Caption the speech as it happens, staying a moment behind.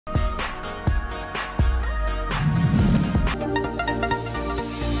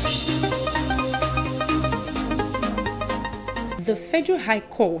The Federal High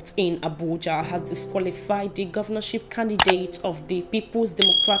Court in Abuja has disqualified the governorship candidate of the People's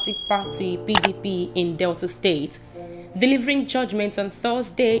Democratic Party (PDP) in Delta State, delivering judgment on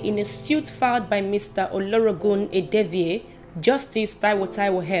Thursday in a suit filed by Mr. Olorogun Edevie. Justice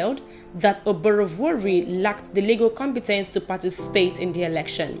Taiwo held that Oborevwori lacked the legal competence to participate in the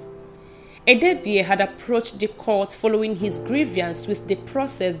election. Edevie had approached the court following his grievance with the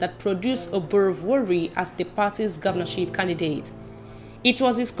process that produced Oborevwori as the party's governorship candidate. It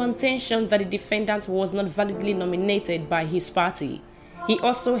was his contention that the defendant was not validly nominated by his party. He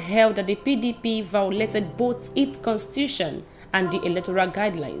also held that the PDP violated both its constitution and the electoral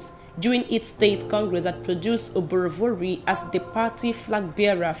guidelines during its state congress that produced Oborevwori as the party flag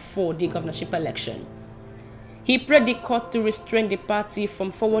bearer for the governorship election. He prayed the court to restrain the party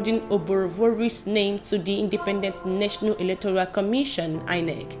from forwarding Oborevwori's name to the Independent National Electoral Commission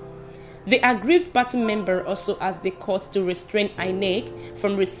 (INEC). The aggrieved party member also asked the court to restrain INEC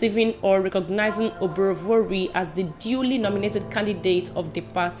from receiving or recognizing Oborevwori as the duly nominated candidate of the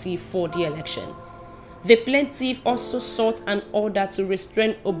party for the election. The plaintiff also sought an order to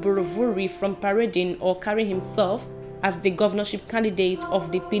restrain Oborevwori from parading or carrying himself as the governorship candidate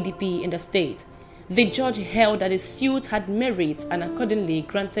of the PDP in the state. The judge held that the suit had merit and accordingly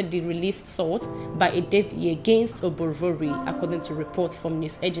granted the relief sought by Edevie against Oborevwori, according to report from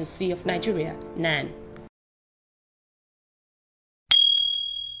News Agency of Nigeria, NAN.